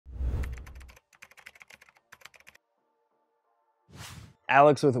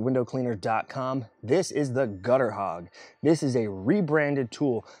Alex with windowcleaner.com. This is the Gutter Hawg. This is a rebranded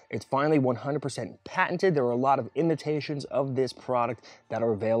tool. It's finally 100% patented. There are a lot of imitations of this product that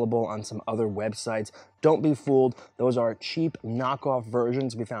are available on some other websites. Don't be fooled. Those are cheap knockoff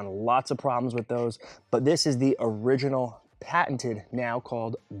versions. We found lots of problems with those, but this is the original patented, now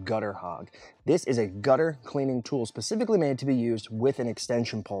called Gutter Hawg. This is a gutter cleaning tool specifically made to be used with an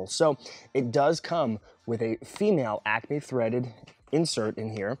extension pole. So it does come with a female Acme threaded insert in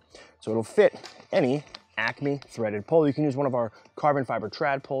here, so it'll fit any Acme threaded pole. You can use one of our carbon fiber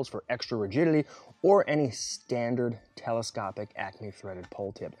trad poles for extra rigidity, or any standard telescopic Acme threaded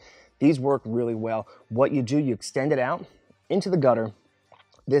pole tip. These work really well. What you do, you extend it out into the gutter.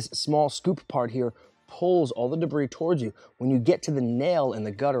 This small scoop part here pulls all the debris towards you. When you get to the nail in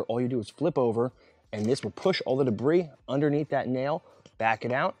the gutter, all you do is flip over, and this will push all the debris underneath that nail, back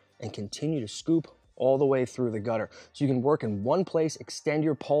it out, and continue to scoop all the way through the gutter. So you can work in one place, extend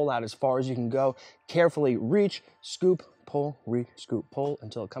your pole out as far as you can go, carefully reach, scoop, pull, reach, scoop, pull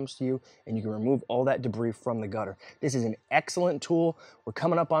until it comes to you, and you can remove all that debris from the gutter. This is an excellent tool. We're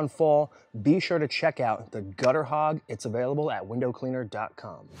coming up on fall. Be sure to check out the Gutter Hawg. It's available at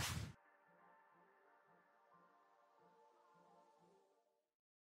windowcleaner.com.